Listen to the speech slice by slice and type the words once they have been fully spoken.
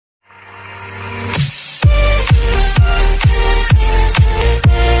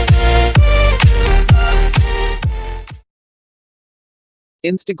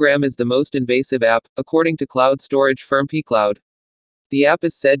Instagram is the most invasive app, according to cloud storage firm pcloud. The app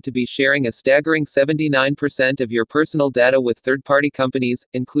is said to be sharing a staggering 79% of your personal data with third-party companies,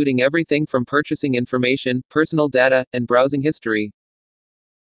 including everything from purchasing information, personal data, and browsing history.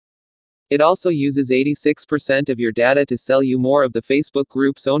 It also uses 86% of your data to sell you more of the Facebook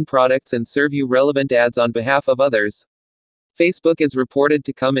group's own products and serve you relevant ads on behalf of others. Facebook is reported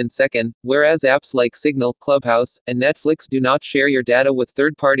to come in second, whereas apps like Signal, Clubhouse, and Netflix do not share your data with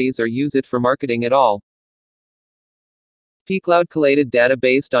third parties or use it for marketing at all. pcloud collated data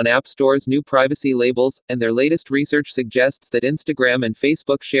based on App Store's new privacy labels, and their latest research suggests that Instagram and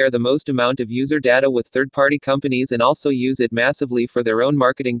Facebook share the most amount of user data with third-party companies and also use it massively for their own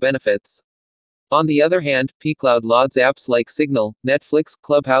marketing benefits. On the other hand, pcloud lauds apps like Signal, Netflix,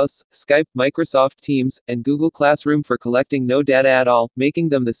 Clubhouse, Skype, Microsoft Teams, and Google Classroom for collecting no data at all, making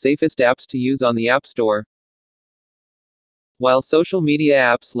them the safest apps to use on the App Store. While social media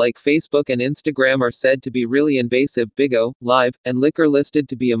apps like Facebook and Instagram are said to be really invasive, Bigo, Live, and Lick are listed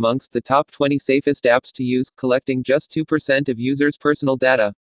to be amongst the top 20 safest apps to use, collecting just 2% of users' personal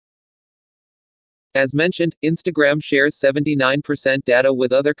data. As mentioned, Instagram shares 79% data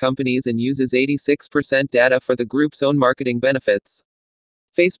with other companies and uses 86% data for the group's own marketing benefits.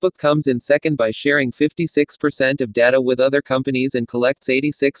 Facebook comes in second by sharing 56% of data with other companies and collects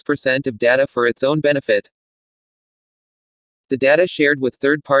 86% of data for its own benefit. The data shared with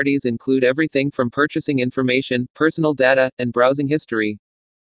third parties include everything from purchasing information, personal data, and browsing history.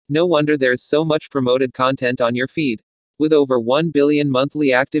 No wonder there's so much promoted content on your feed. With over 1 billion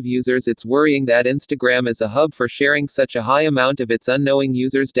monthly active users, it's worrying that Instagram is a hub for sharing such a high amount of its unknowing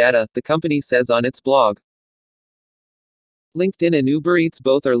users' data, the company says on its blog. LinkedIn and Uber Eats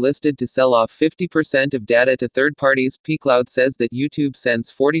both are listed to sell off 50% of data to third parties. pcloud says that YouTube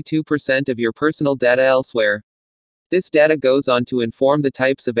sends 42% of your personal data elsewhere. This data goes on to inform the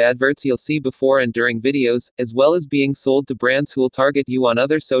types of adverts you'll see before and during videos, as well as being sold to brands who'll target you on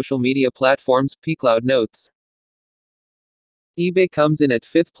other social media platforms, pcloud notes. eBay comes in at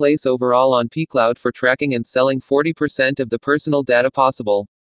 5th place overall on pcloud for tracking and selling 40% of the personal data possible.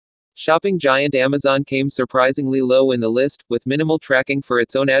 Shopping giant Amazon came surprisingly low in the list, with minimal tracking for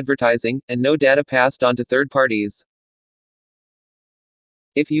its own advertising, and no data passed on to third parties.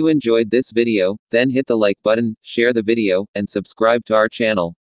 If you enjoyed this video, then hit the like button, share the video, and subscribe to our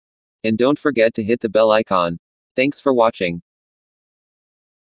channel. And don't forget to hit the bell icon. Thanks for watching.